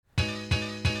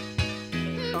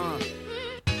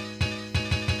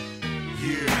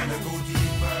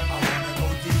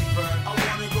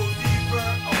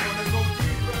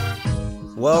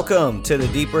Welcome to the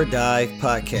Deeper Dive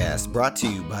Podcast, brought to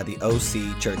you by the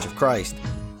OC Church of Christ.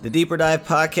 The Deeper Dive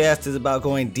Podcast is about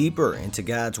going deeper into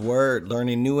God's Word,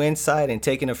 learning new insight, and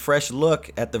taking a fresh look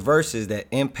at the verses that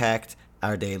impact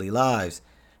our daily lives.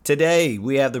 Today,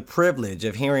 we have the privilege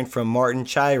of hearing from Martin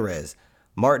Chairez.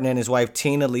 Martin and his wife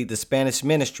Tina lead the Spanish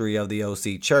ministry of the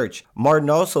OC Church.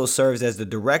 Martin also serves as the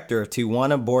director of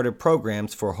Tijuana Border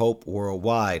Programs for Hope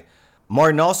Worldwide.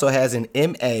 Martin also has an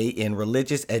MA in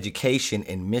Religious Education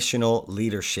and Missional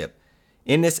Leadership.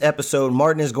 In this episode,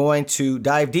 Martin is going to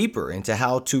dive deeper into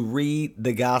how to read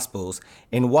the Gospels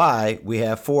and why we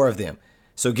have 4 of them.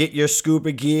 So get your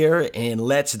scuba gear and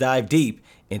let's dive deep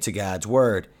into God's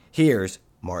Word. Here's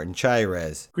Martin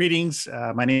Chairez. Greetings.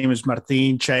 My name is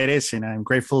Martin Chairez, and I'm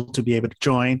grateful to be able to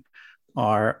join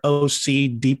our OC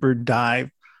Deeper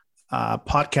Dive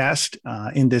podcast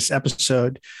in this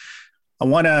episode. I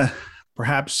want to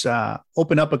perhaps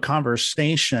open up a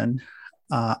conversation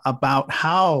about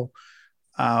how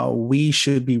we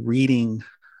should be reading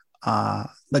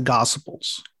the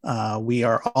Gospels. We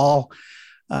are all,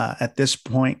 at this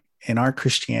point in our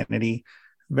Christianity,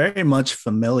 very much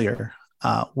familiar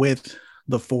with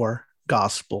the 4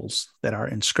 Gospels that are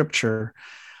in Scripture.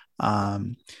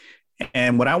 And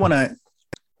what I want to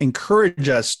encourage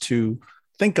us to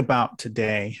think about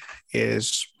today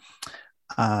is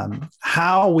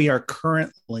how we are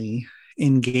currently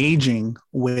engaging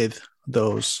with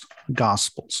those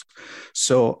Gospels.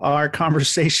 So our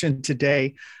conversation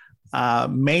today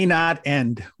may not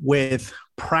end with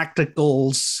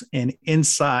practicals and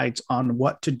insights on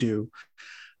what to do,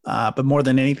 but more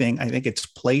than anything, I think it's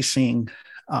placing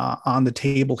on the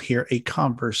table here a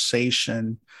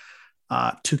conversation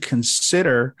to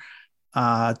consider,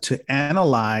 to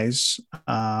analyze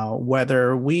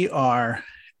whether we are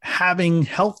having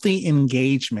healthy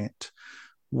engagement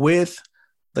with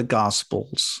the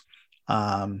Gospels.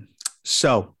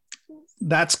 So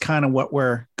that's kind of what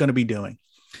we're going to be doing.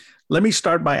 Let me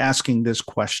start by asking this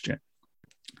question.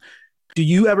 Do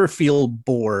you ever feel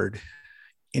bored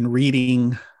in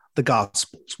reading the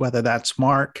Gospels, whether that's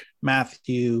Mark,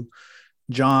 Matthew,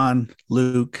 John,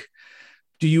 Luke?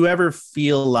 Do you ever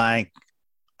feel like,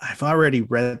 I've already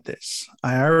read this,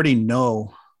 I already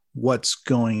know what's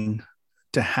going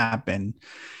to happen?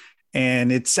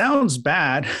 And it sounds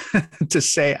bad to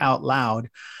say out loud,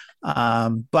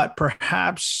 but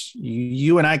perhaps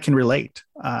you and I can relate.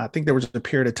 I think there was a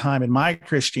period of time in my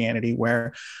Christianity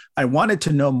where I wanted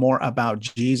to know more about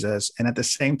Jesus. And at the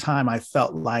same time, I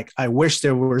felt like I wish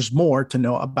there was more to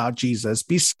know about Jesus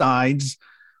besides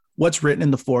what's written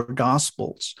in the 4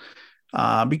 Gospels.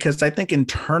 Because I think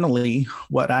internally,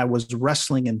 what I was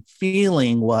wrestling and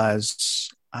feeling was,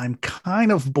 I'm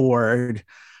kind of bored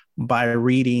by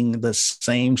reading the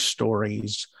same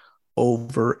stories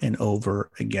over and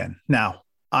over again. Now,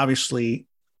 obviously,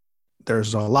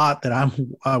 there's a lot that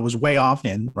I was way off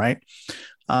in, right?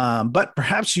 But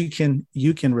perhaps you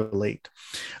can relate.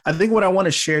 I think what I want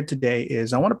to share today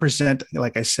is I want to present,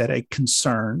 like I said, a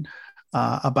concern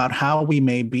about how we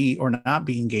may be or not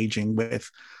be engaging with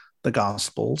the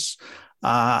Gospels.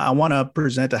 I want to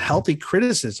present a healthy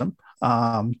criticism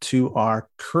to our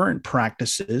current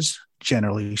practices,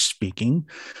 generally speaking,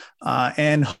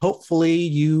 and hopefully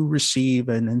you receive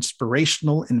an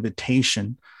inspirational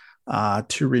invitation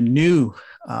to renew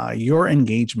your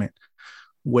engagement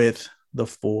with the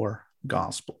 4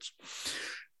 Gospels.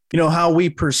 You know, how we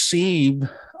perceive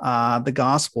the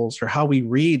Gospels, or how we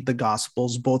read the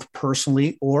Gospels, both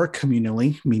personally or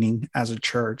communally, meaning as a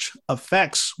church,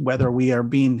 affects whether we are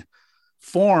being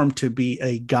formed to be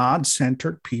a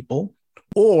God-centered people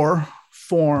or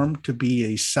formed to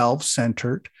be a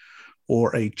self-centered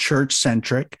or a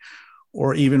church-centric,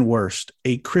 or even worse,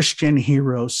 a Christian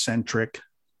hero-centric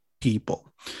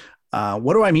people.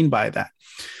 What do I mean by that?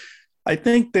 I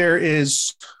think there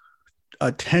is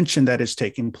a tension that is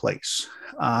taking place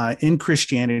in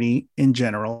Christianity in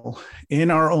general,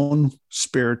 in our own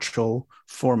spiritual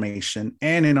formation,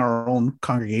 and in our own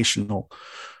congregational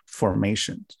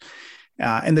formations.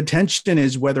 And the tension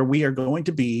is whether we are going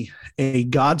to be a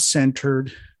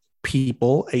God-centered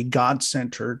people, a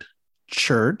God-centered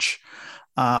church,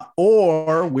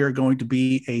 or we're going to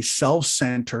be a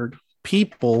self-centered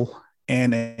people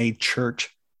and a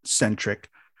church-centric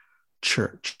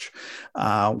church.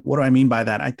 What do I mean by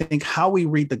that? I think how we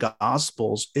read the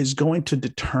Gospels is going to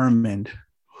determine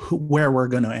where we're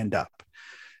going to end up.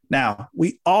 Now,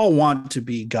 we all want to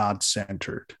be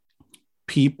God-centered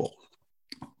people.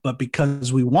 But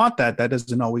because we want that, that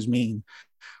doesn't always mean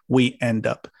we end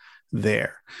up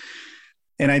there.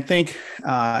 And I think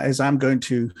as I'm going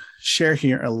to share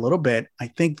here a little bit, I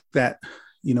think that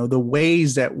the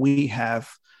ways that we have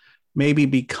maybe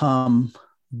become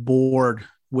bored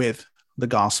with the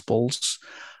Gospels,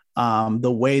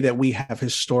 the way that we have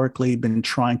historically been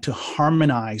trying to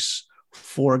harmonize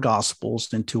four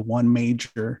Gospels into one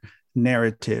major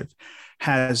narrative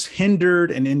has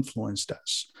hindered and influenced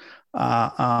us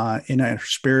in our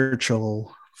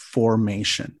spiritual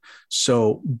formation.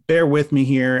 So bear with me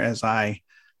here as I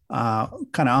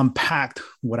kind of unpacked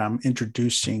what I'm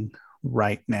introducing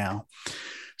right now.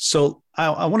 So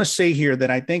I want to say here that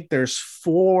I think there's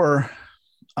four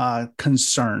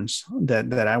concerns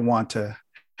that I want to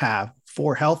have,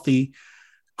 four healthy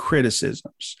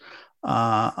criticisms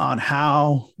on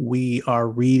how we are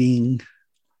reading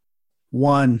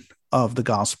one of the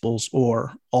Gospels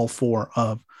or all four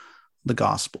of the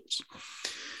Gospels.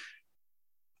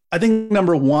 I think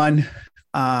number one,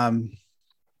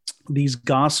 these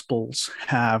Gospels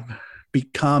have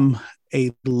become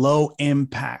a low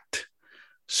impact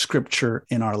scripture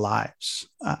in our lives.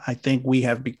 I think we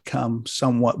have become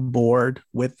somewhat bored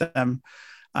with them.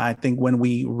 I think when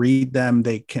we read them,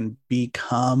 they can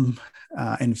become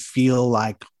and feel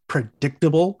like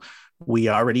predictable. We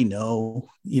already know,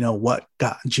 what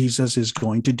Jesus is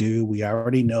going to do. We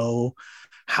already know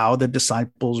how the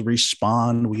disciples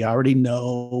respond. We already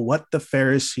know what the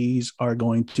Pharisees are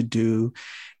going to do.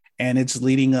 And it's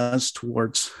leading us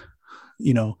towards,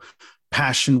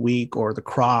 Passion Week or the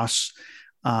cross.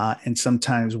 And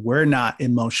sometimes we're not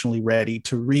emotionally ready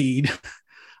to read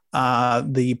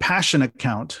the Passion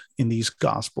account in these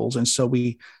Gospels. And so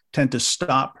we tend to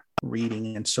stop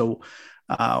reading. And so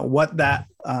what that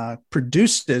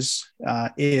produces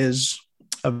is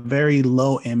a very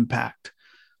low impact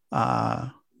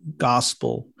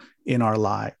gospel in our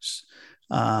lives.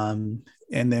 And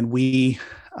then we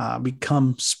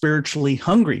become spiritually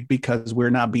hungry because we're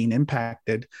not being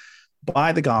impacted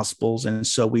by the Gospels. And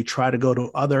so we try to go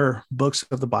to other books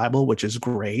of the Bible, which is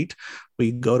great.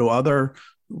 We go to other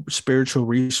spiritual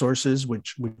resources,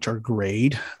 which are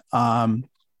great.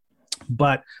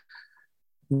 But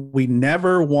we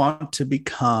never want to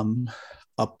become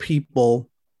a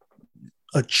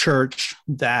church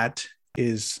that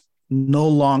is no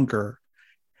longer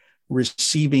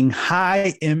receiving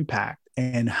high impact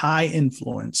and high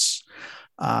influence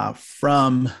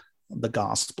from the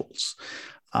Gospels.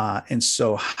 And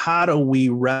so how do we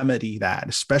remedy that?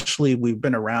 Especially we've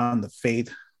been around the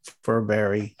faith for a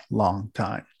very long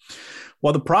time.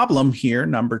 Well, the problem here,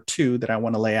 number two, that I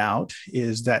want to lay out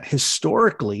is that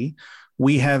historically,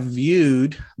 we have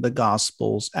viewed the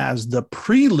Gospels as the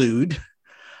prelude.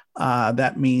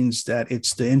 That means that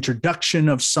it's the introduction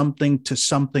of something to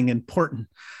something important.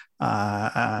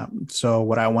 So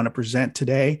what I want to present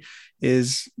today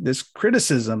is this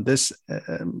criticism, this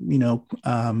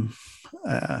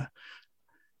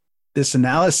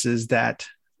analysis that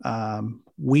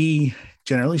we,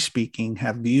 generally speaking,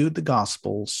 have viewed the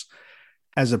Gospels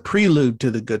as a prelude to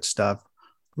the good stuff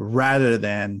rather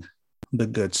than the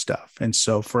good stuff. And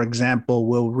so, for example,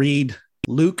 we'll read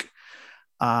Luke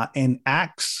and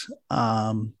Acts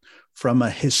from a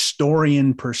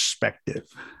historian perspective.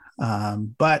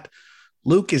 But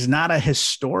Luke is not a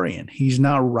historian. He's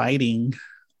not writing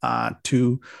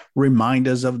to remind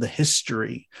us of the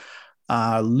history.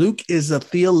 Luke is a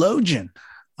theologian.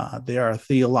 There are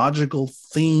theological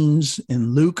themes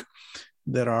in Luke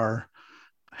that are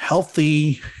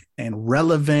healthy and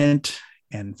relevant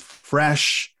and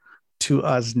fresh to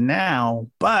us now,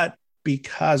 but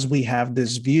because we have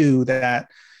this view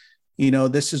that,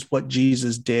 this is what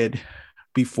Jesus did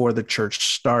before the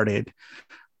church started,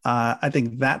 I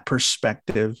think that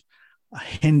perspective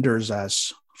hinders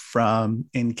us from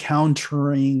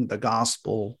encountering the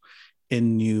gospel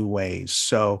in new ways.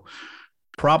 So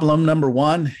problem number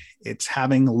one, it's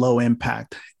having low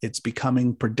impact. It's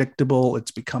becoming predictable.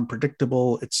 It's become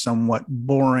predictable. It's somewhat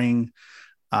boring.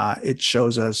 It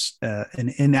shows us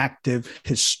an inactive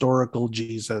historical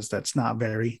Jesus that's not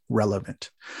very relevant.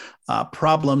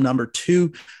 Problem number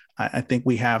two, I think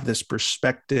we have this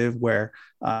perspective where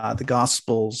the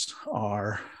Gospels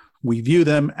we view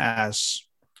them as,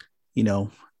 the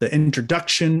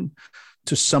introduction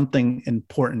to something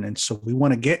important. And so we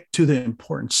want to get to the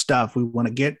important stuff. We want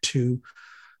to get to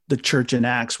the church in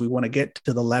Acts. We want to get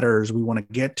to the letters. We want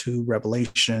to get to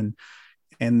Revelation.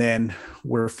 And then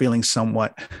we're feeling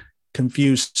somewhat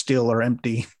confused, still, or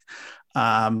empty.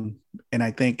 And I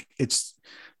think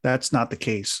that's not the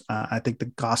case. I think the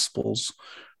Gospels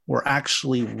were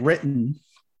actually written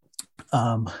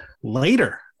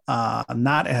later,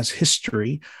 not as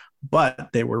history, but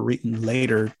they were written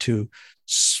later to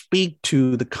speak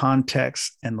to the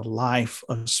context and the life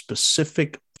of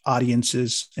specific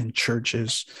audiences and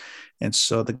churches. And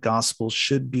so the gospel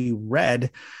should be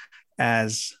read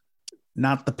as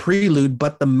not the prelude,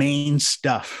 but the main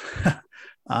stuff,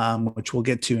 which we'll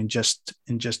get to in just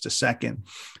a second.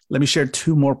 Let me share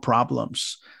two more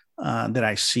problems that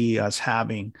I see us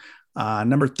having.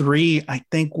 Number three, I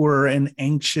think we're an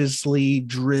anxiously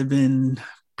driven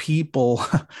people,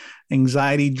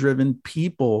 anxiety-driven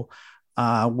people,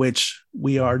 which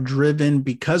we are driven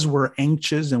because we're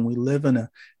anxious and we live in an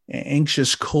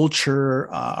anxious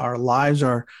culture. Our lives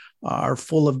are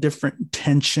full of different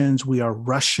tensions. We are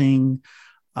rushing.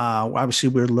 Obviously,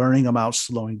 we're learning about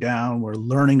slowing down. We're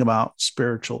learning about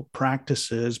spiritual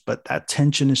practices, but that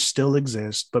tension still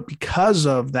exists. But because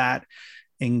of that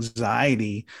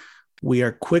anxiety, we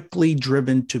are quickly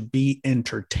driven to be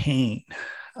entertained.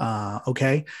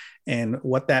 Okay. And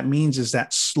what that means is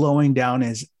that slowing down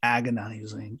is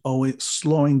agonizing.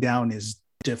 Slowing down is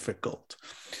difficult.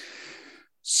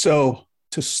 So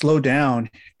to slow down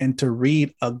and to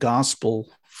read a gospel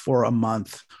for a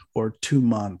month or 2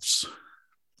 months,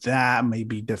 that may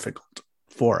be difficult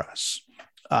for us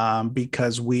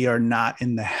because we are not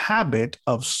in the habit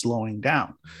of slowing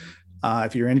down.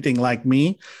 If you're anything like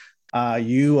me,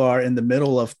 you are in the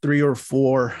middle of 3 or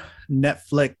 4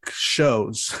 Netflix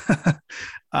shows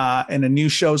and a new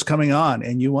show's coming on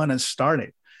and you want to start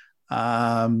it.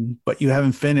 But you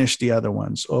haven't finished the other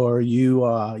ones, or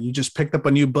you just picked up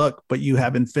a new book, but you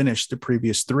haven't finished the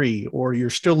previous 3, or you're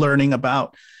still learning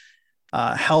about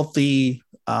healthy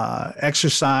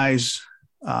exercise,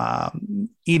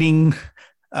 eating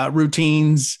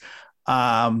routines,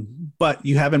 but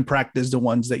you haven't practiced the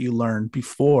ones that you learned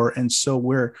before. And so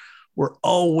we're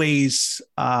always,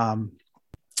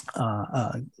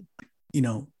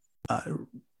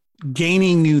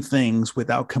 gaining new things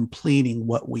without completing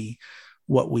what we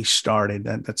started.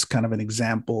 That's kind of an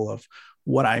example of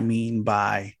what I mean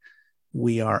by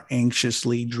we are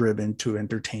anxiously driven to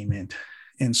entertainment,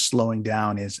 and slowing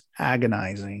down is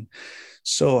agonizing.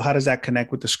 So how does that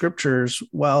connect with the scriptures?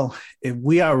 Well, if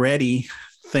we already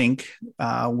think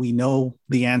we know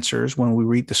the answers when we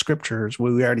read the scriptures,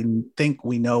 we already think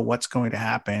we know what's going to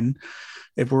happen.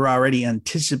 If we're already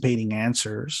anticipating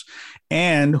answers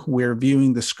and we're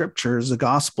viewing the scriptures, the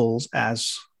gospels,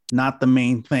 as not the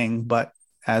main thing, but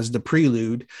as the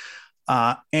prelude,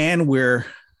 and we're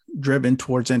driven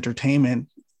towards entertainment,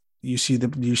 you see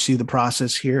the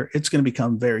process here. It's going to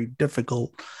become very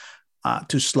difficult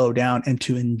to slow down and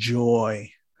to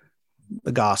enjoy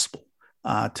the gospel,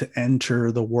 to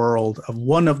enter the world of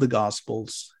one of the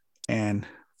gospels and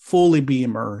fully be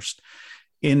immersed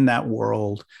in that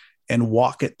world and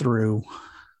walk it through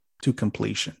to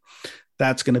completion.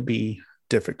 That's going to be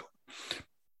difficult.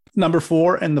 Number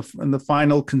 4, and the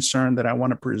final concern that I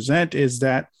want to present is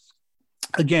that,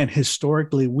 again,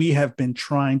 historically, we have been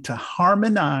trying to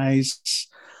harmonize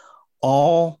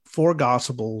all 4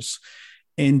 gospels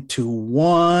into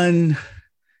one,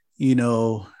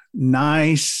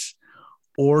 nice,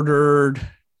 ordered,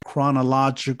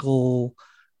 chronological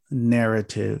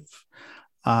narrative.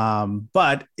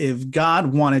 But if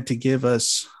God wanted to give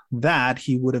us that,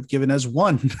 he would have given us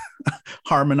one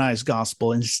harmonized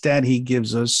gospel. Instead, he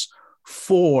gives us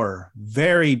 4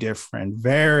 very different,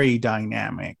 very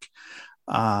dynamic.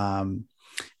 And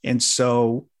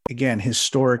so, again,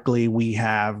 historically, we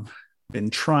have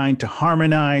been trying to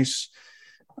harmonize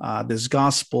this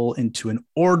gospel into an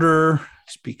order.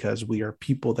 It's because we are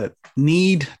people that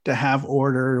need to have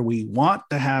order. We want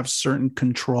to have certain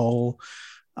control.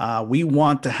 We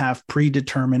want to have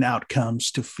predetermined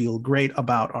outcomes to feel great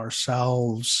about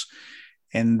ourselves.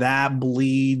 And that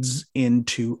bleeds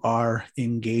into our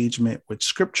engagement with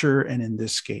scripture, and in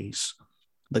this case,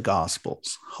 the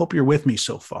gospels. Hope you're with me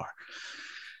so far.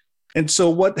 And so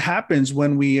what happens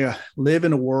when we live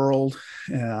in a world,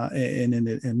 in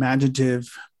an imaginative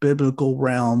biblical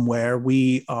realm where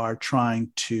we are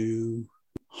trying to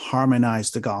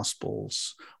harmonize the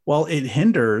gospels? Well, it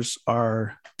hinders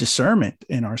our discernment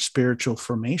and our spiritual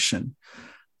formation.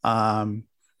 What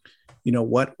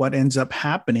ends up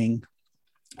happening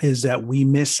is that we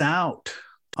miss out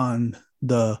on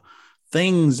the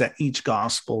things that each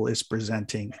gospel is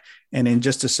presenting. And in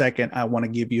just a second, I want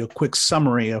to give you a quick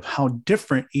summary of how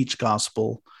different each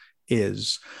gospel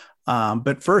is.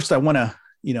 But first, I want to,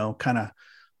 kind of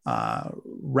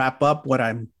wrap up what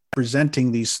I'm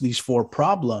presenting these 4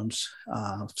 problems.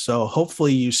 So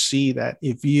hopefully you see that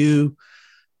if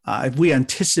we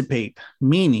anticipate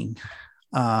meaning,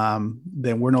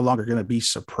 then we're no longer going to be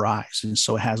surprised. And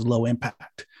so it has low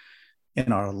impact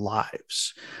in our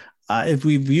lives. If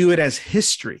we view it as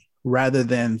history rather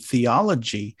than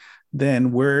theology,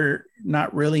 then we're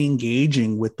not really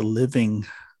engaging with the living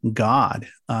God.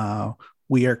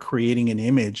 we are creating an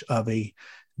image of a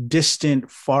distant,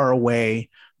 far away,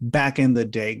 back in the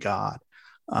day God.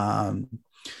 And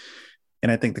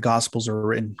I think the Gospels are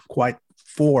written quite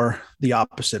for the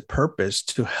opposite purpose.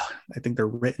 I think they're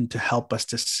written to help us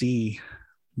to see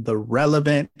the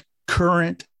relevant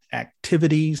current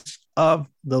activities of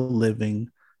the living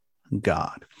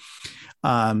God.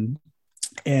 And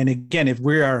again, if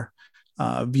we are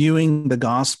viewing the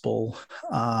gospel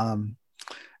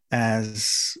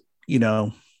as,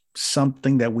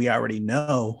 something that we already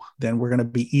know, then we're going to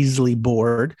be easily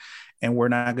bored and we're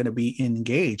not going to be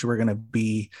engaged. We're going to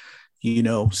be,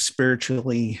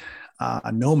 spiritually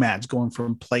nomads going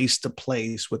from place to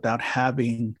place without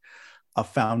having a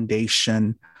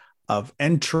foundation of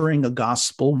entering a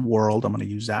gospel world. I'm going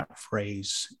to use that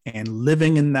phrase, and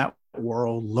living in that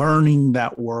world, learning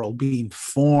that world, being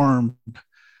formed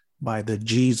by the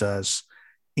Jesus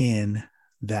in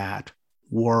that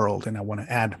world. And I want to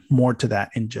add more to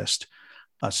that in just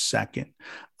a second.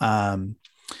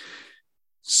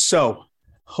 So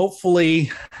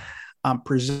hopefully I'm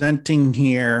presenting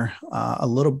here a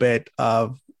little bit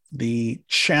of the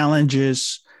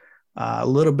challenges, a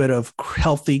little bit of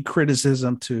healthy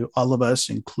criticism to all of us,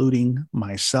 including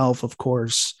myself, of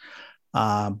course,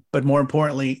 but more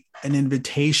importantly, an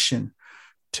invitation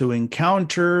to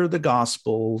encounter the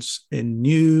Gospels in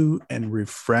new and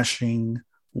refreshing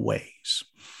ways.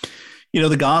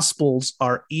 The Gospels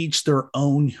are each their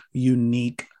own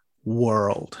unique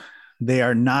world. They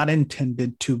are not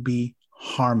intended to be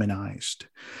harmonized.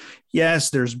 Yes,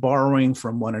 there's borrowing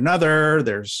from one another.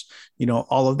 There's,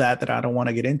 all of that I don't want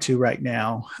to get into right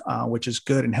now, which is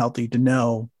good and healthy to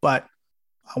know. But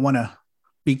I want to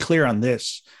be clear on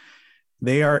this.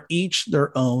 They are each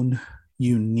their own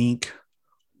unique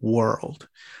world.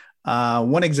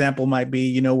 One example might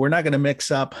be, we're not going to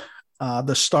mix up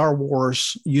the Star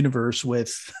Wars universe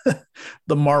with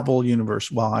the Marvel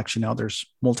universe. Well, actually, now there's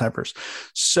multiverse.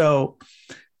 So,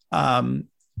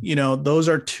 those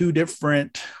are two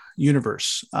different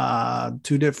universe,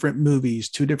 two different movies,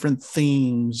 two different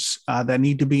themes that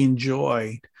need to be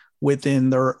enjoyed within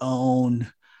their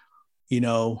own,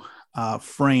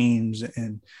 frames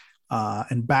and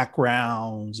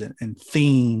backgrounds and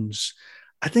themes.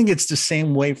 I think it's the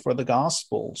same way for the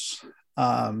Gospels.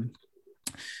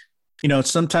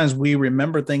 Sometimes we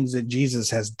remember things that Jesus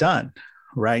has done,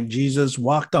 right? Jesus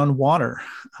walked on water.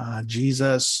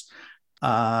 Jesus,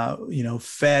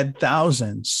 fed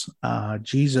thousands.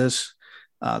 Jesus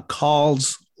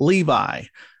calls Levi.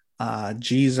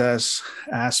 Jesus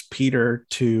asked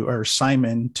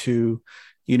Simon to,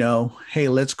 hey,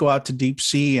 let's go out to deep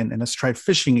sea and let's try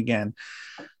fishing again.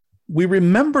 We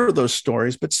remember those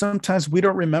stories, but sometimes we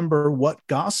don't remember what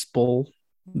gospel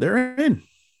they're in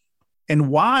and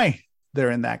why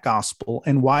they're in that gospel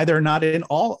and why they're not in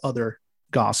all other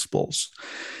gospels.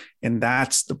 And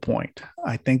that's the point.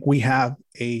 I think we have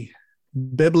a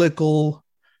biblical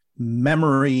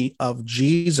memory of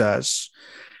Jesus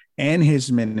and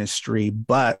his ministry,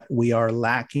 but we are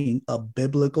lacking a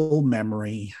biblical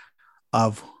memory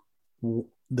of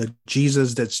the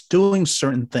Jesus that's doing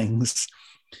certain things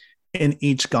in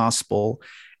each gospel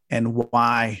and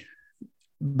why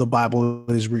the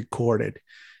Bible is recorded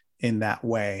in that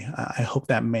way. I hope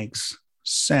that makes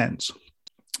sense.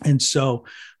 And so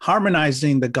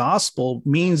harmonizing the gospel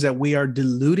means that we are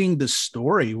diluting the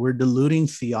story. We're diluting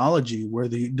theology. We're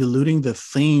diluting the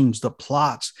themes, the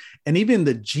plots, and even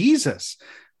the Jesus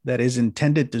that is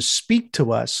intended to speak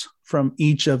to us from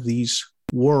each of these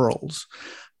worlds.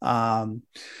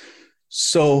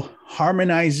 So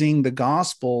harmonizing the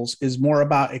gospels is more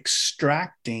about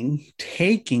extracting,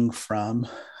 taking from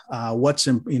what's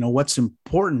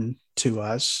important to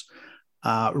us,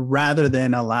 rather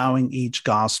than allowing each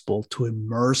gospel to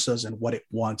immerse us in what it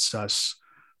wants us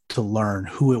to learn,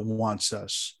 who it wants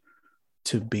us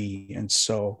to be. And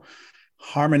so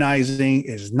harmonizing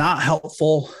is not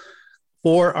helpful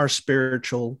for our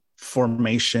spiritual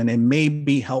formation. It may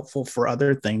be helpful for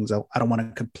other things. I don't want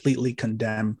to completely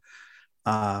condemn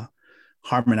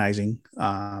harmonizing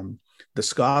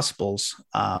the Gospels,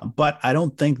 but I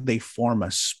don't think they form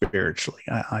us spiritually.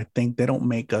 I think they don't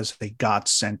make us a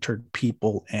God-centered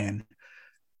people and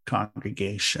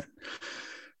congregation.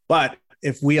 But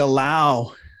if we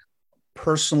allow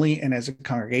personally and as a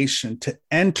congregation to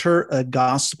enter a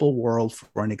gospel world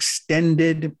for an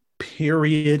extended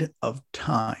period of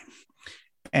time,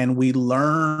 and we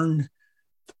learn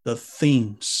the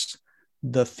themes,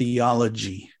 the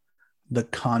theology, the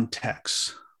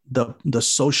context, the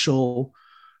social,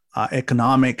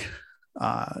 economic,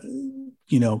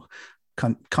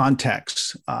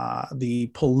 context, the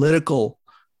political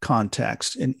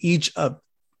context in each of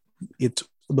it's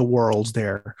the world's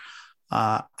there.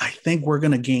 I think we're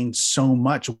going to gain so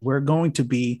much. We're going to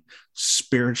be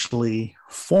spiritually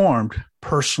formed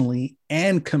personally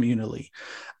and communally.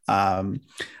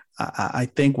 I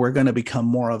think we're going to become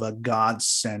more of a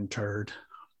God-centered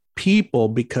people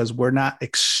because we're not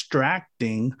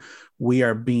extracting, we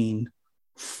are being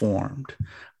formed.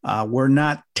 We're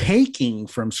not taking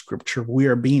from Scripture, we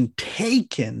are being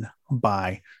taken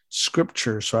by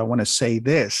Scripture. So I want to say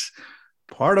this.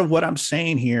 Part of what I'm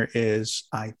saying here is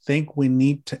I think we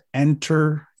need to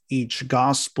enter each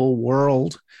gospel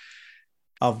world,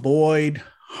 avoid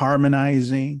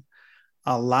harmonizing,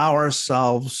 allow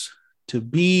ourselves to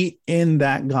be in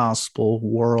that gospel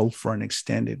world for an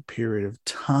extended period of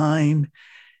time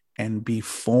and be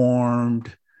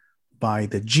formed by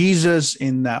the Jesus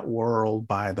in that world,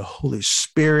 by the Holy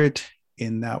Spirit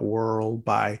in that world,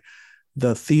 by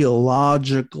the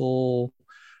theological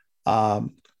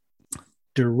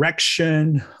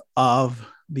direction of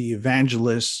the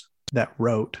evangelists that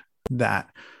wrote that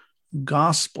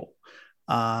gospel.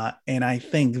 And I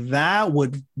think that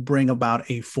would bring about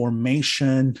a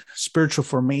formation, spiritual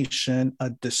formation, a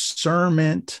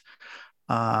discernment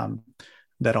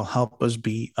that'll help us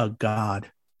be a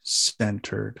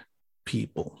God-centered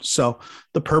people. So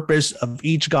the purpose of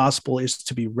each gospel is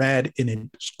to be read in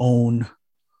its own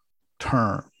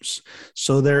terms.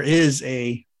 So there is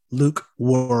a Luke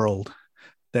world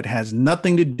that has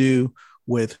nothing to do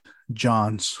with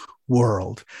John's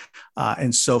world,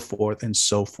 and so forth and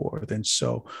so forth. And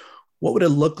so what would it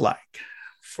look like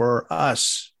for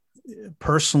us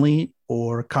personally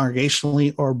or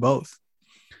congregationally or both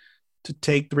to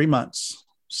take 3 months,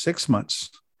 6 months,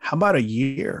 how about a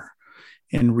year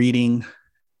in reading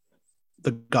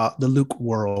the Luke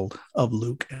world of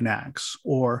Luke and Acts,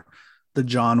 or the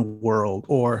John world,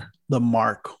 or the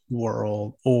Mark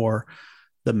world, or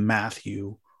the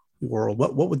Matthew world?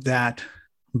 What would that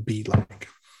be like?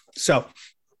 So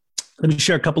let me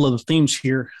share a couple of the themes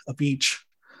here of each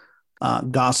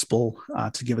gospel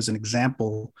to give us an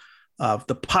example of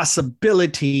the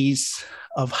possibilities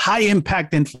of high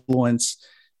impact influence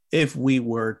if we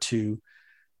were to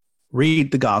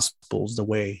read the gospels the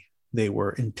way they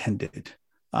were intended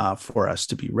for us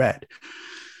to be read.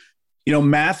 You know,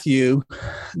 Matthew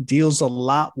deals a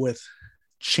lot with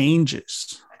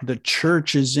changes. The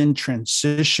church is in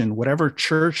transition. Whatever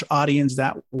church audience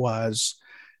that was,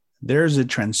 there's a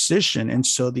transition. And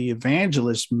so the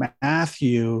evangelist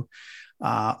Matthew,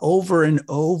 over and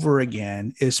over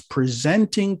again, is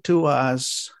presenting to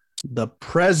us the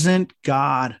present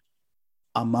God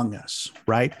among us,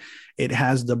 right? It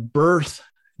has the birth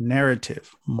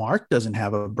narrative. Mark doesn't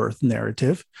have a birth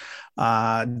narrative.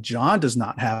 John does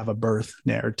not have a birth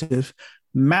narrative.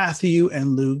 Matthew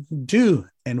and Luke do.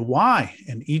 And why?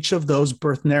 And each of those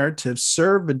birth narratives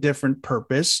serve a different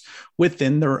purpose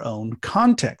within their own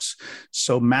context.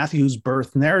 So Matthew's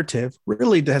birth narrative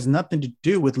really has nothing to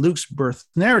do with Luke's birth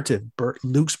narrative.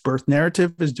 Luke's birth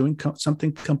narrative is doing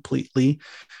something completely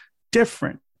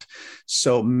different.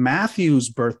 So Matthew's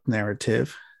birth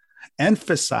narrative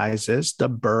emphasizes the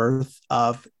birth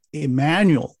of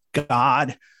Emmanuel,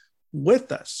 God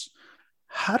with us.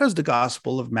 How does the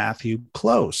Gospel of Matthew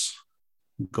close?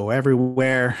 Go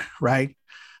everywhere, right?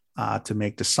 To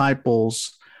make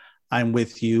disciples. I'm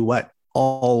with you, what?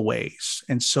 Always.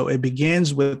 And so it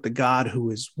begins with the God who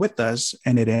is with us,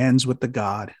 and it ends with the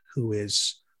God who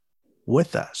is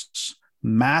with us.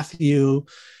 Matthew,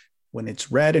 when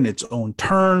it's read in its own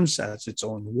terms, as its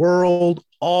own world,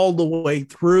 all the way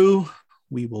through,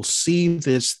 we will see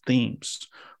these themes.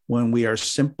 When we are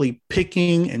simply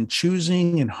picking and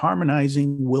choosing and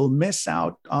harmonizing, we'll miss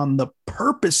out on the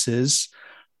purposes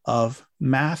of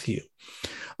Matthew.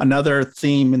 Another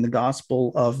theme in the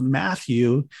Gospel of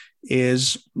Matthew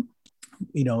is,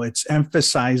 it's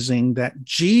emphasizing that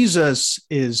Jesus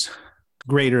is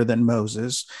greater than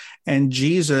Moses, and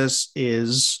Jesus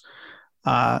is,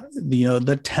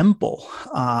 the temple.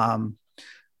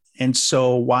 And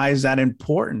so why is that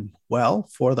important? Well,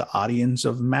 for the audience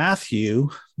of Matthew,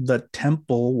 the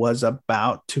temple was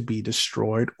about to be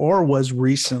destroyed or was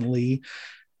recently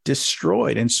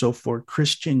destroyed. And so for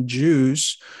Christian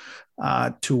Jews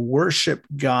to worship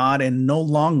God and no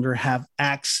longer have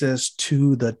access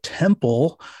to the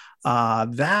temple,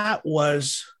 that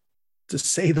was, to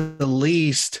say the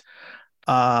least,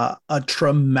 a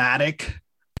traumatic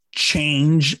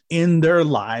change in their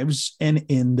lives and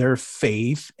in their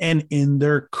faith and in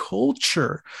their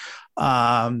culture.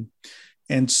 And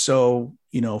so,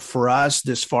 for us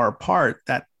this far apart,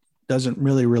 that doesn't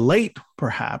really relate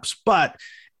perhaps. But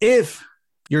if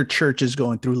your church is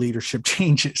going through leadership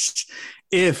changes,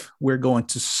 if we're going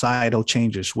to societal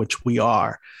changes, which we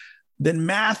are, then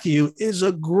Matthew is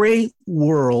a great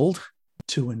world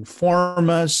to inform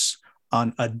us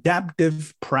on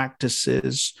adaptive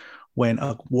practices when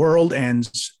a world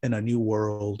ends and a new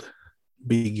world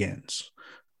begins,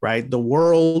 right? The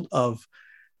world of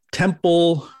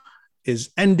temple is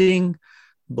ending.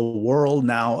 The world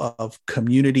now of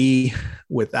community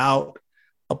without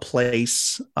a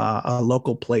place, a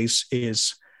local place,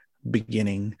 is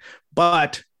beginning.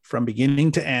 But from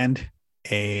beginning to end,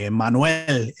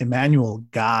 Emmanuel,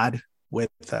 God with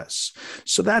us.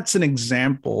 So that's an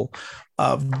example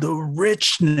of the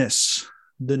richness,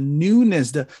 the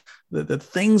newness, the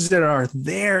things that are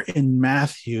there in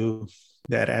Matthew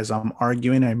that, as I'm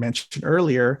arguing, I mentioned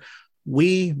earlier,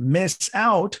 we miss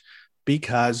out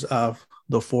because of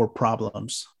the four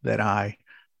problems that I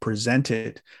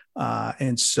presented.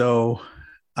 And so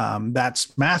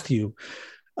that's Matthew.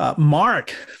 Mark,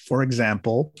 for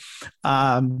example,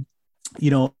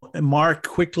 Mark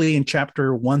quickly in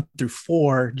chapter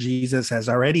 1-4, Jesus has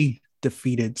already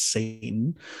defeated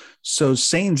Satan. So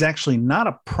Satan's actually not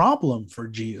a problem for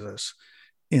Jesus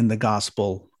in the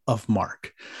Gospel of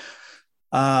Mark.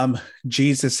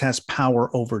 Jesus has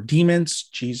power over demons.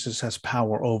 Jesus has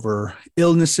power over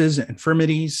illnesses and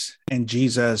infirmities, and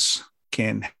Jesus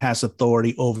has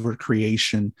authority over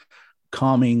creation,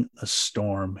 calming a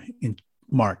storm in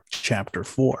Mark chapter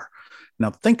 4.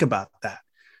 Now think about that.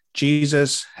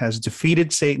 Jesus has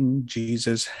defeated Satan.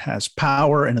 Jesus has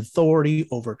power and authority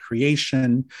over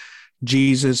creation.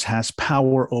 Jesus has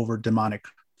power over demonic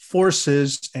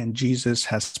forces, and Jesus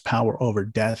has power over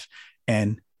death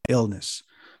and illness.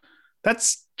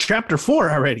 That's chapter 4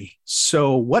 already.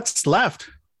 So what's left?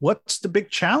 What's the big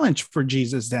challenge for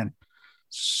Jesus then?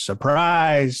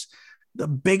 Surprise. The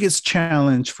biggest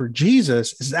challenge for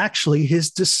Jesus is actually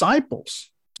his disciples.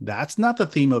 That's not the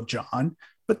theme of John,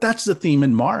 but that's the theme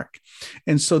in Mark.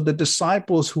 And so the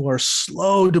disciples who are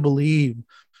slow to believe,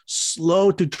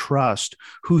 slow to trust,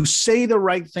 who say the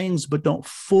right things but don't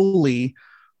fully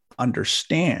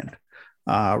understand,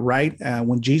 right?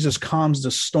 When Jesus calms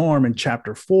the storm in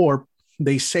chapter 4,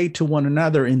 they say to one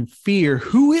another in fear,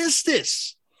 "Who is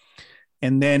this?"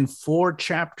 And then 4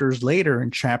 chapters later in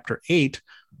chapter 8,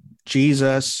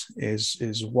 Jesus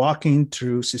is walking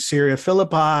through Caesarea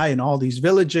Philippi and all these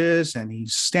villages, and he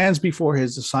stands before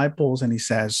his disciples and he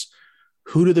says,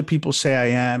 "Who do the people say I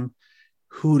am?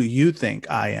 Who do you think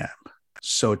I am?"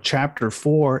 So chapter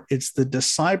 4, it's the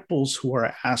disciples who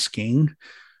are asking,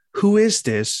 "Who is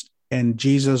this?" And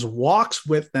Jesus walks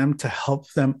with them to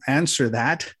help them answer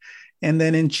that. And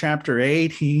then in chapter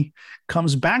 8, he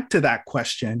comes back to that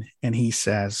question and he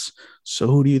says, "So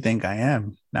who do you think I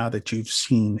am now that you've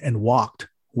seen and walked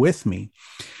with me?"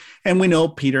 And we know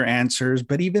Peter answers,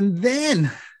 but even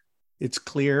then it's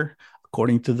clear,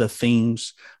 according to the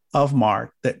themes of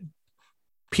Mark, that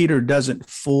Peter doesn't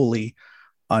fully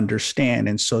understand.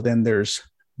 And so then there's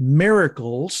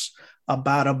miracles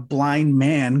about a blind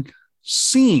man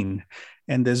seeing,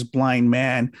 and this blind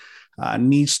man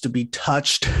needs to be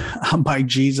touched by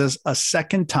Jesus a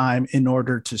second time in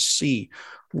order to see.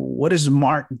 What is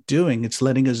Mark doing? It's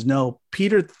letting us know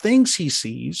Peter thinks he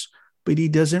sees, but he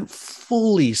doesn't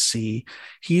fully see.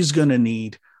 He's going to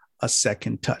need a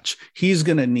second touch. He's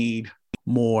going to need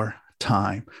more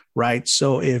time, right?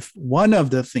 So if one of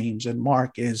the themes in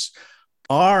Mark is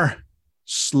our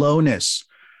slowness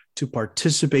to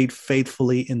participate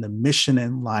faithfully in the mission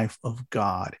and life of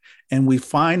God, and we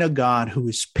find a God who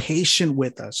is patient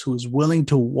with us, who is willing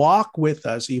to walk with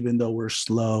us, even though we're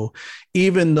slow,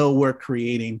 even though we're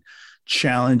creating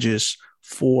challenges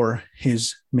for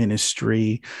his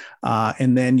ministry.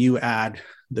 And then you add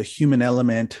the human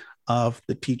element of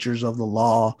the teachers of the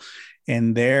law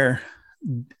and their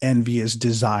envious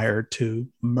desire to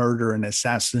murder and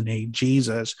assassinate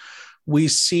Jesus. We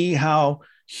see how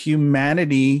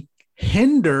humanity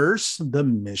hinders the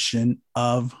mission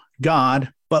of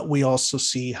God, but we also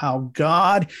see how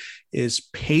God is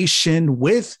patient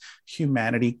with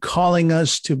humanity, calling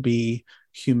us to be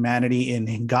humanity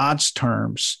in God's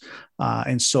terms.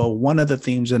 And so one of the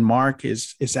themes in Mark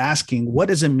is asking, what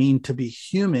does it mean to be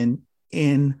human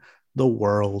in the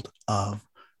world of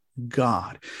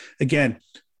God? Again,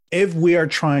 if we are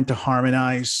trying to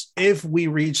harmonize, if we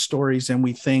read stories and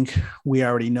we think we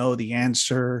already know the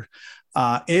answer,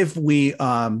 if we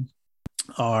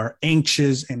are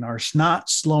anxious and are not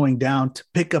slowing down to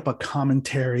pick up a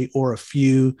commentary or a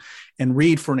few and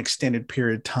read for an extended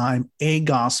period of time a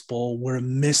gospel, we're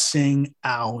missing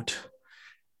out.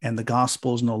 And the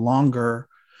gospel is no longer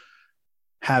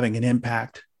having an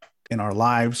impact in our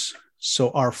lives.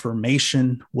 So our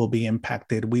formation will be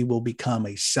impacted. We will become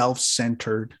a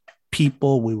self-centered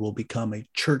people. We will become a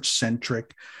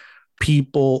church-centric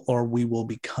people, or we will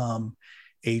become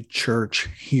a church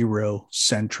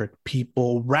hero-centric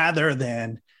people rather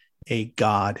than a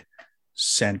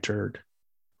God-centered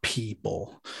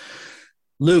people.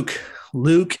 Luke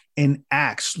in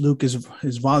Acts. Luke is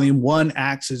volume 1,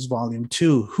 Acts is volume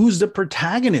 2. Who's the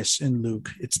protagonist in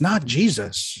Luke? It's not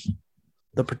Jesus.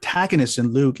 The protagonist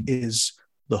in Luke is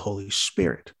the Holy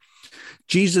Spirit.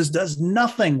 Jesus does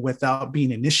nothing without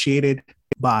being initiated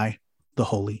by the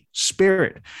Holy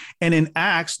Spirit. And in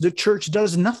Acts, the church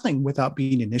does nothing without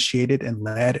being initiated and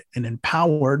led and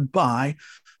empowered by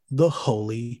the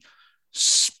Holy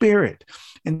Spirit.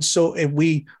 And so if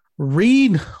we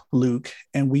read Luke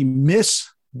and we miss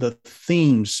the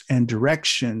themes and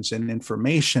directions and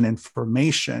information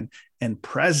and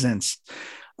presence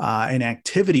and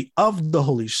activity of the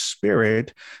Holy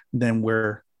Spirit, then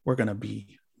we're going to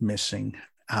be missing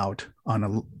out on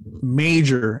a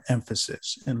major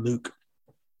emphasis in Luke.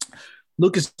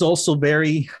 Luke is also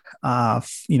very,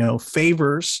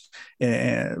 favors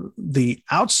the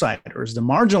outsiders, the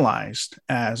marginalized,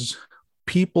 as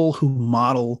people who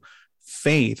model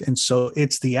faith. And so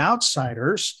it's the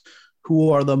outsiders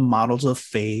who are the models of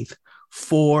faith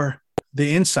for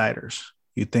the insiders.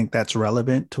 You think that's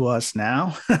relevant to us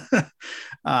now?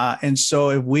 And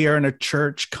so if we are in a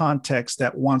church context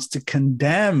that wants to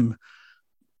condemn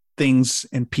things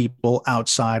and people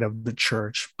outside of the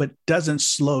church, but doesn't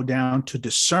slow down to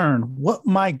discern what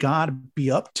might God be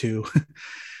up to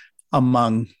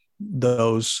among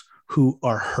those who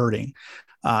are hurting.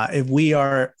 If we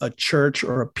are a church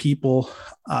or a people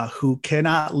who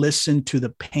cannot listen to the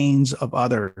pains of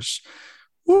others,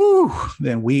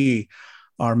 then we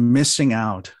are missing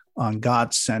out on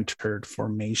God-centered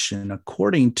formation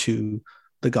according to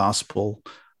the Gospel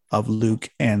of Luke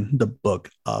and the book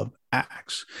of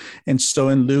Acts. And so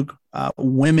in Luke,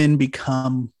 women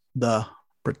become the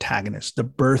protagonists. The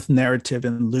birth narrative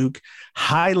in Luke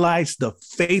highlights the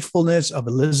faithfulness of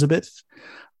Elizabeth.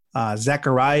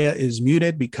 Zechariah is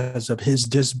muted because of his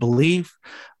disbelief.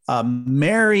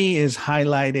 Mary is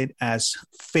highlighted as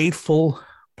faithful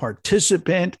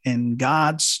participant in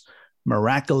God's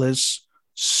miraculous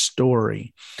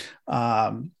story.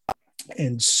 And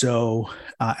so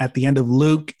at the end of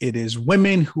Luke, it is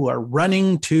women who are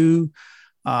running to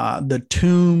the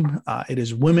tomb. It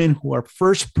is women who are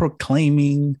first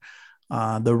proclaiming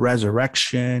the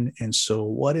resurrection. And so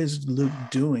what is Luke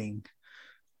doing?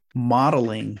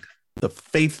 Modeling the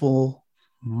faithful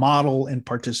model and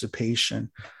participation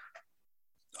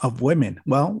of women.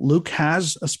 Well, Luke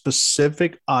has a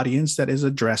specific audience that is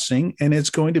addressing, and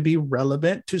it's going to be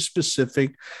relevant to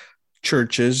specific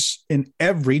churches in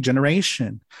every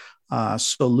generation.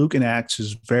 So Luke and Acts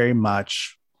is very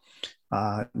much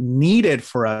needed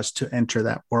for us to enter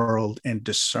that world and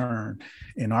discern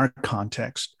in our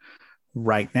context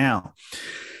right now.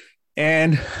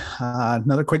 And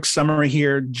another quick summary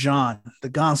here, John, the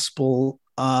Gospel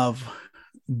of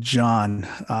John,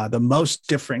 the most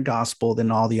different gospel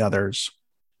than all the others.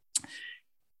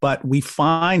 But we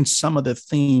find some of the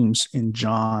themes in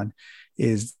John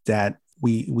is that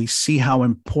we see how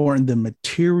important the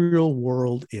material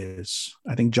world is.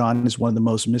 I think John is one of the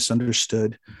most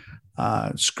misunderstood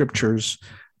scriptures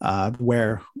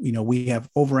where, we have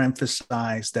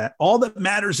overemphasized that all that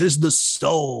matters is the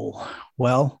soul.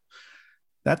 Well,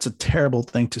 that's a terrible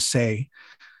thing to say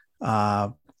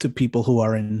to people who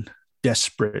are in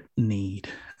desperate need.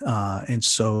 And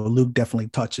so Luke definitely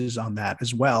touches on that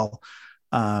as well.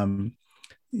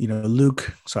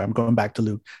 Luke, sorry, I'm going back to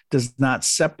Luke, does not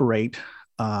separate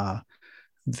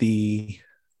the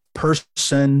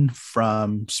person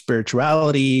from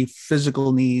spirituality,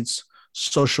 physical needs,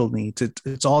 social needs.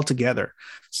 It's all together.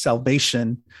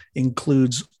 Salvation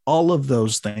includes all of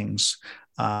those things.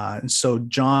 And so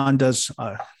John does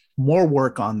more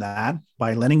work on that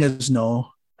by letting us know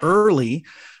early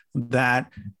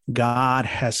that God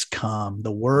has come.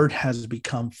 The Word has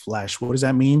become flesh. What does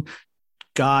that mean?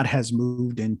 God has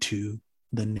moved into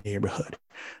the neighborhood.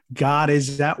 God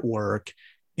is at work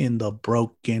in the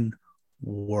broken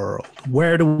world.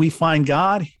 Where do we find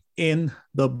God? In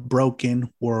the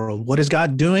broken world. What is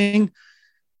God doing?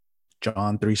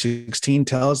 John 3:16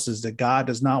 tells us that God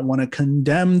does not want to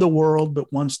condemn the world,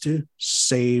 but wants to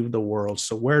save the world.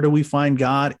 So where do we find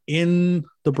God? In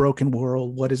the broken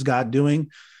world. What is God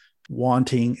doing?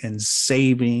 Wanting and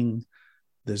saving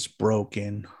this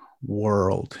broken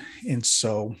world. And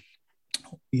so,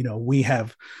 we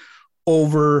have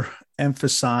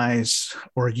overemphasized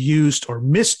or used or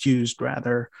misused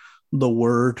rather the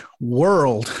word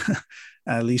world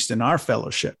at least in our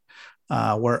fellowship,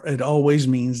 where it always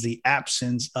means the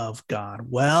absence of God.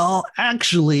 Well,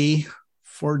 actually,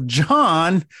 for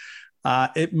John,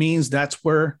 it means that's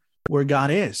where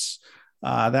God is.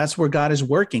 That's where God is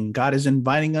working. God is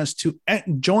inviting us to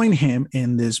join him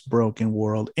in this broken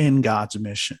world, in God's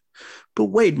mission. But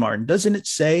wait, Martin, doesn't it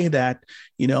say that,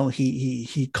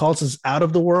 he calls us out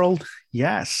of the world?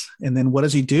 Yes. And then what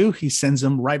does he do? He sends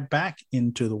them right back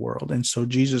into the world. And so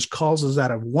Jesus calls us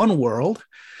out of one world,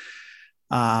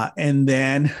 and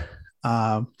then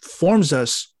forms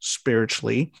us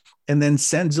spiritually, and then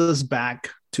sends us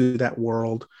back to that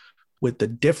world with the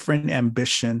different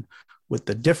ambition, with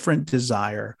the different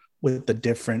desire, with the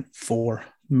different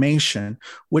formation,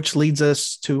 which leads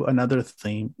us to another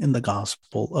theme in the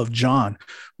Gospel of John,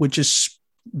 which is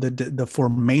the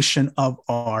formation of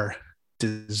our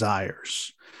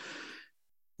desires.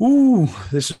 Ooh,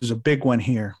 this is a big one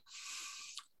here.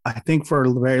 I think for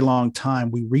a very long time,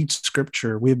 we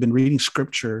have been reading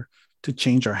scripture to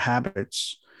change our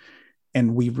habits,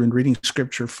 and we've been reading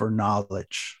scripture for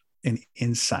knowledge and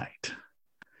insight.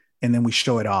 And then we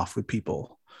show it off with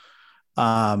people.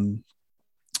 But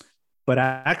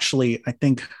actually, I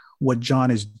think what John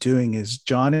is doing is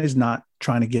John is not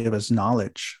trying to give us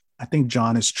knowledge. I think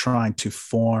John is trying to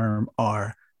form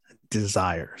our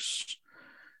desires.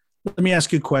 Let me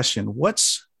ask you a question.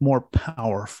 What's more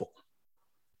powerful,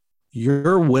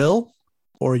 your will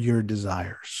or your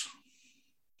desires?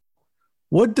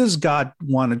 What does God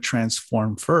want to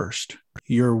transform first,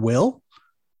 your will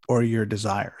or your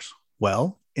desires?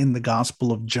 Well, in the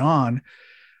Gospel of John,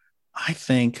 I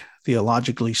think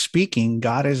theologically speaking,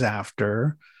 God is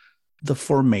after the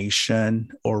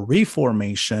formation or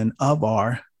reformation of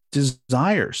our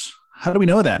desires. How do we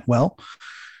know that? Well,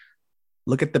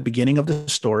 look at the beginning of the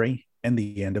story and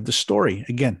the end of the story.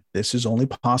 Again, this is only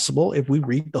possible if we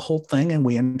read the whole thing and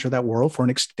we enter that world for an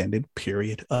extended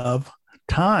period of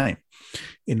time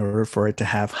in order for it to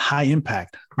have high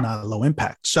impact, not low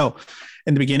impact. So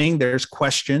in the beginning, there's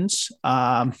questions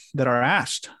that are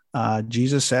asked.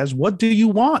 Jesus says, "What do you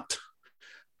want?"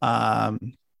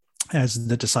 As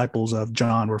the disciples of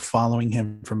John were following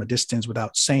him from a distance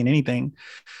without saying anything,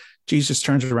 Jesus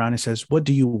turns around and says, "What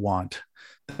do you want?"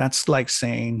 That's like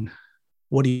saying,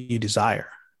 "What do you desire?"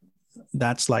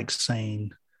 That's like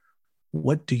saying,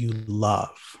 "What do you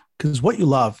love?" Because what you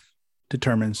love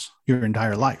determines your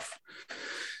entire life.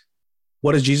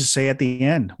 What does Jesus say at the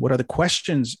end? What are the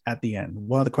questions at the end?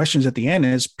 Well, the questions at the end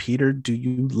is, "Peter, do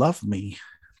you love me?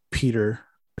 Peter,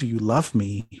 do you love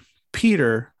me?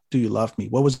 Peter, do you love me?"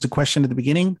 What was the question at the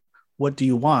beginning? What do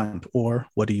you want? Or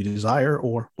what do you desire?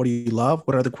 Or what do you love?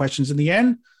 What are the questions in the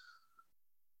end?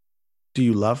 Do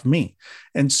you love me?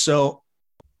 And so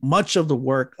much of the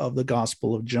work of the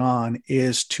Gospel of John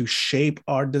is to shape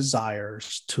our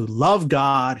desires to love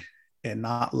God and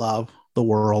not love the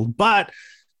world, but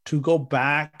to go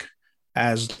back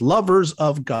as lovers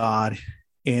of God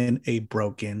in a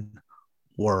broken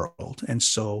world. And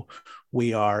so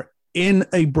we are in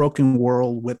a broken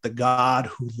world with the God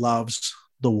who loves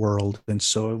the world. And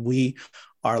so we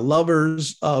are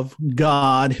lovers of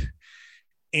God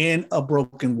in a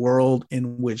broken world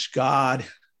in which God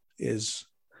is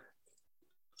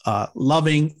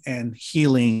loving and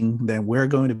healing. Then we're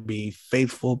going to be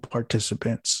faithful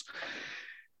participants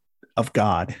of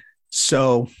God.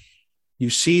 So you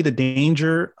see the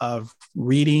danger of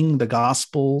reading the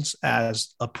Gospels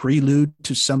as a prelude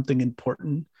to something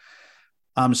important.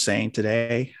 I'm saying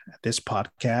today at this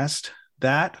podcast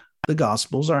that the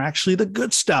Gospels are actually the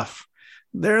good stuff.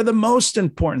 They're the most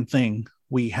important thing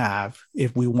we have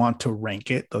if we want to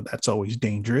rank it, though that's always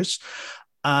dangerous.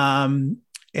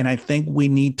 And I think we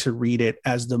need to read it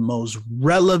as the most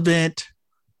relevant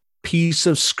piece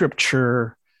of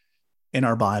scripture in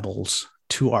our Bibles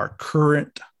to our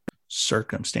current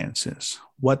circumstances.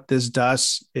 What this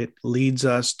does, it leads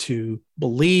us to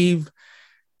believe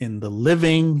in the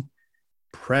living,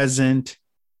 present,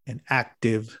 and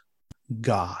active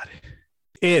God.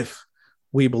 If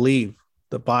we believe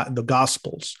the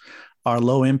Gospels are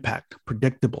low impact,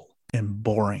 predictable, and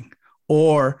boring,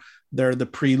 or they're the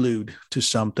prelude to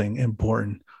something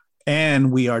important,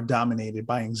 and we are dominated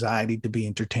by anxiety to be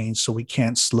entertained, so we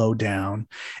can't slow down,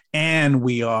 and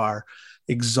we are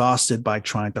exhausted by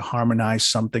trying to harmonize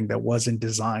something that wasn't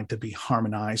designed to be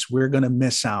harmonized, we're going to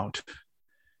miss out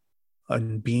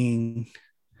on being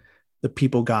the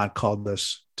people God called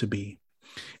us to be.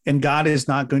 And God is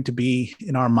not going to be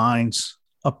in our minds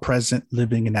a present,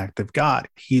 living, and active God.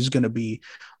 He's going to be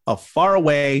a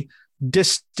faraway,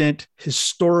 distant,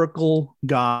 historical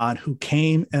God who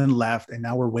came and left, and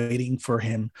now we're waiting for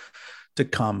him to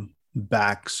come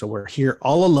back. So we're here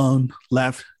all alone,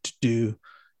 left to do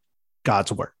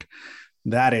God's work.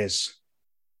 That is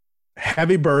a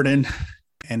heavy burden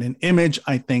and an image,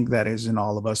 I think, that is in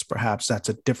all of us. Perhaps that's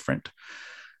a different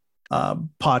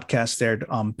podcast there to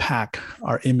unpack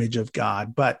our image of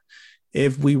God. But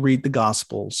if we read the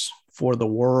Gospels for the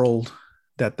world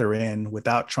that they're in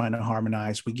without trying to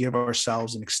harmonize, we give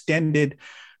ourselves an extended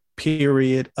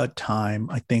period of time,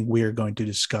 I think we are going to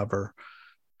discover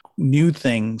new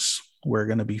things. We're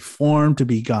going to be formed to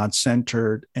be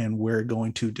God-centered, and we're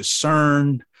going to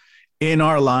discern in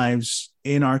our lives,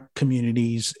 in our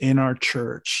communities, in our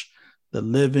church, the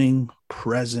living,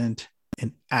 present,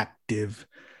 and active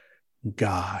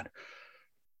God.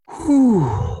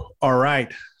 Whew. All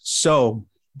right. So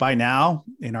by now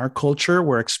in our culture,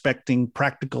 we're expecting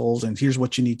practicals and here's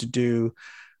what you need to do.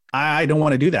 I don't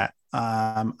want to do that.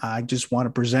 I just want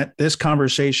to present this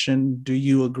conversation. Do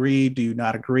you agree? Do you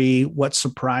not agree? What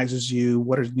surprises you?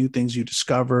 What are new things you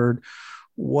discovered?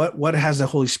 What has the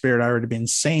Holy Spirit already been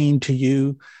saying to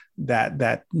you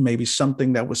that maybe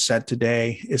something that was said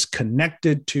today is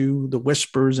connected to the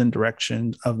whispers and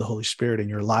directions of the Holy Spirit in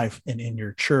your life and in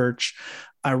your church?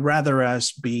 I'd rather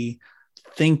us be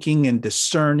thinking and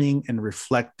discerning and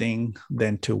reflecting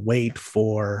than to wait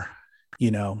for,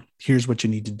 here's what you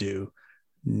need to do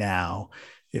now.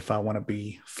 If I want to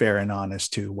be fair and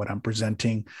honest to what I'm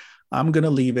presenting, I'm going to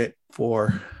leave it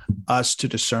for us to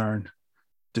discern,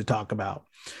 to talk about.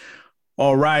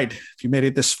 All right. If you made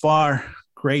it this far,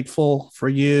 grateful for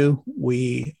you.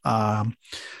 We are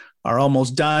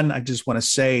almost done. I just want to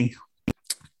say a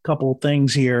couple of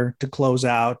things here to close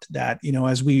out that,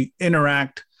 as we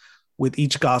interact with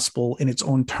each gospel in its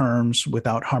own terms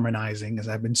without harmonizing, as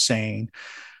I've been saying,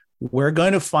 we're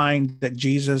going to find that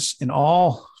Jesus in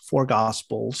all four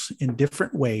gospels in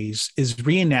different ways is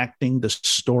reenacting the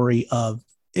story of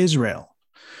Israel,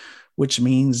 which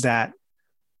means that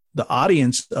the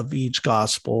audience of each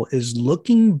gospel is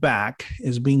looking back,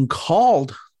 is being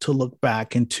called to look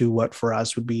back into what for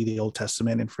us would be the Old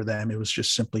Testament. And for them, it was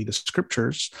just simply the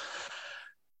scriptures,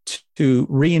 to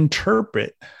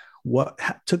reinterpret what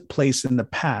took place in the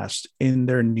past in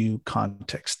their new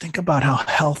context. Think about how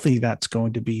healthy that's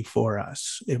going to be for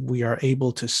us if we are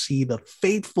able to see the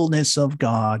faithfulness of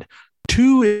God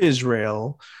to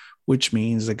Israel, which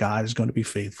means that God is going to be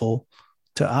faithful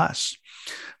to us.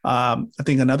 I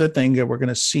think another thing that we're going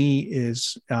to see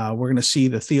is we're going to see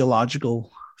the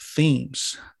theological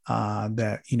themes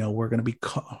that, we're going to be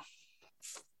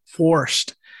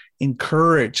forced,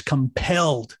 encouraged,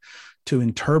 compelled to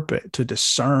interpret, to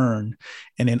discern.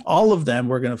 And in all of them,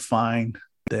 we're going to find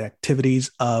the activities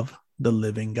of the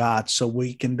living God. So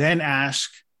we can then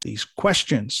ask these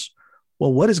questions.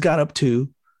 Well, what is God up to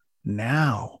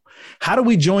now? How do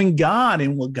we join God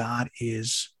in what God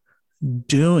is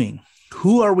doing?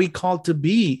 Who are we called to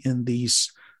be in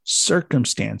these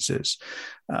circumstances?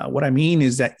 What I mean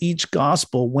is that each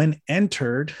gospel, when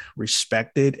entered,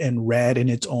 respected, and read in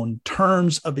its own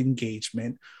terms of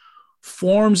engagement,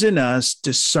 forms in us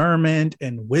discernment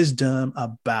and wisdom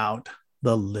about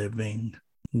the living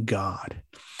God.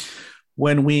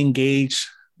 When we engage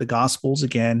the Gospels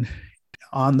again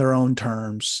on their own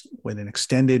terms with an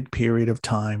extended period of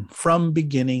time from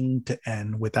beginning to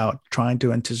end without trying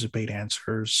to anticipate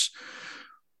answers,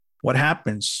 what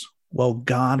happens? Well,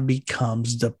 God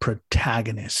becomes the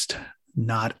protagonist,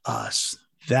 not us.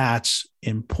 That's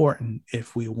important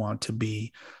if we want to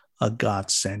be a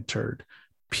God-centered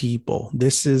people.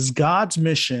 This is God's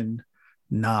mission,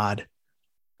 not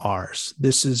ours.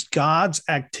 This is God's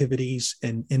activities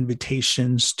and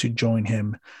invitations to join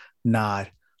him, not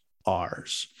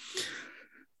ours.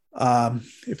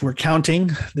 If we're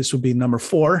counting, this would be number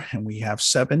 4, and we have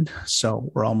 7,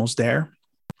 so we're almost there.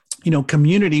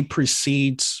 Community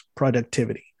precedes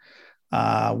productivity.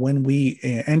 When we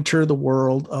enter the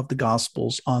world of the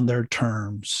Gospels on their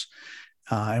terms,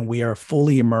 and we are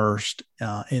fully immersed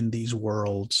in these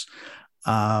worlds,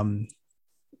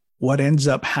 what ends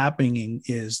up happening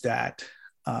is that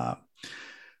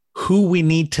who we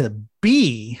need to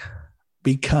be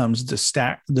becomes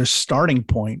the starting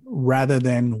point rather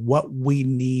than what we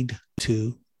need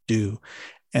to do.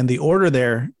 And the order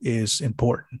there is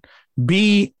important.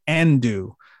 Be and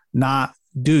do, not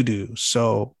do.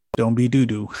 So don't be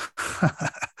do.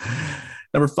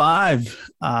 Number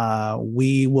 5,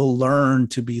 we will learn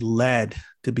to be led,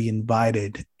 to be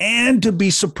invited, and to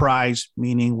be surprised,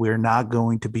 meaning we're not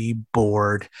going to be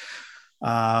bored.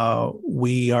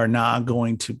 We are not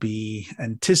going to be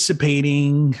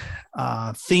anticipating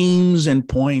themes and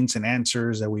points and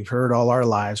answers that we've heard all our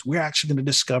lives. We're actually going to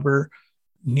discover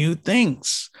new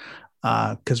things.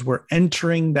 because we're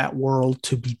entering that world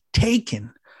to be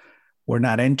taken. We're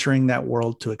not entering that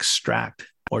world to extract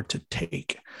or to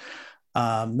take.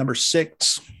 Number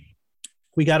 6,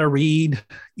 we got to read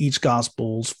each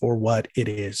Gospels for what it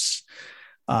is.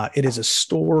 It is a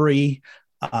story.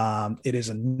 It is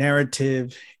a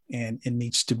narrative, and it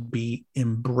needs to be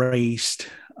embraced.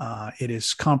 It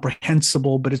is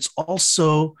comprehensible, but it's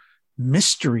also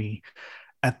mystery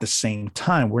at the same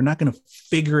time. We're not going to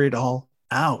figure it all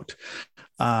out.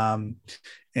 And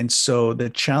so the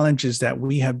challenge is that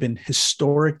we have been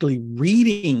historically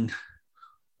reading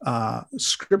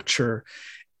scripture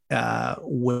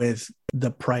with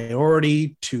the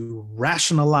priority to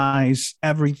rationalize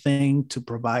everything, to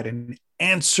provide an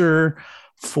answer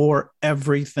for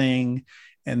everything.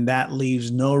 And that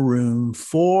leaves no room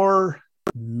for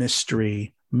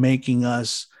mystery, making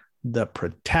us the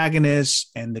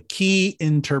protagonists and the key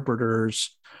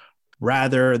interpreters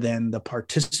rather than the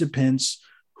participants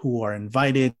who are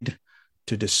invited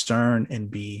to discern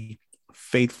and be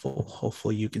faithful.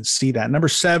 Hopefully you can see that. Number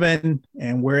 7,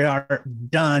 and we are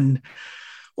done.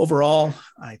 Overall,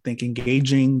 I think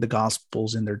engaging the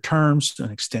Gospels in their terms to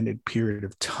an extended period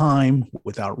of time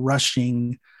without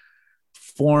rushing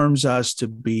forms us to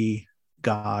be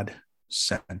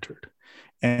God-centered.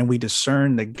 And we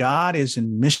discern that God is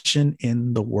in mission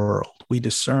in the world. We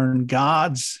discern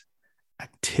God's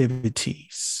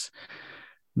activities.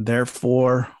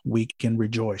 Therefore, we can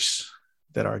rejoice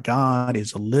that our God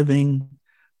is a living,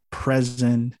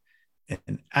 present,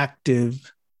 and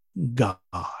active God.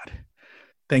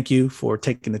 Thank you for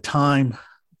taking the time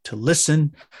to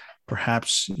listen.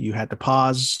 Perhaps you had to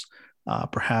pause.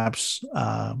 Perhaps,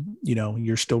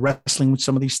 you're still wrestling with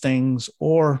some of these things,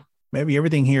 or maybe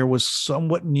everything here was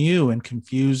somewhat new and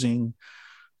confusing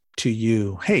to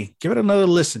you. Hey, give it another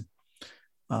listen.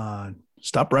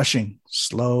 Stop rushing.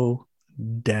 Slow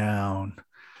down.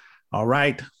 All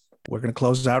right. We're going to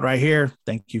close out right here.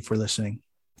 Thank you for listening.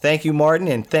 Thank you, Martin,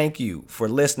 and thank you for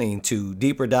listening to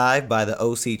Deeper Dive by the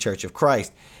OC Church of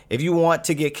Christ. If you want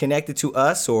to get connected to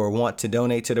us or want to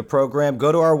donate to the program,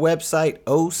 go to our website,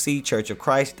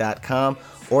 occhurchofchrist.com,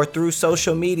 or through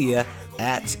social media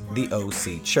at the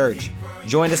OC Church.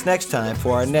 Join us next time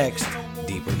for our next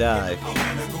Deeper Dive.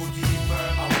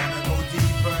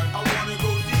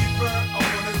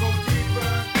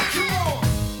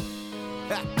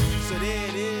 So there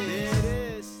it is.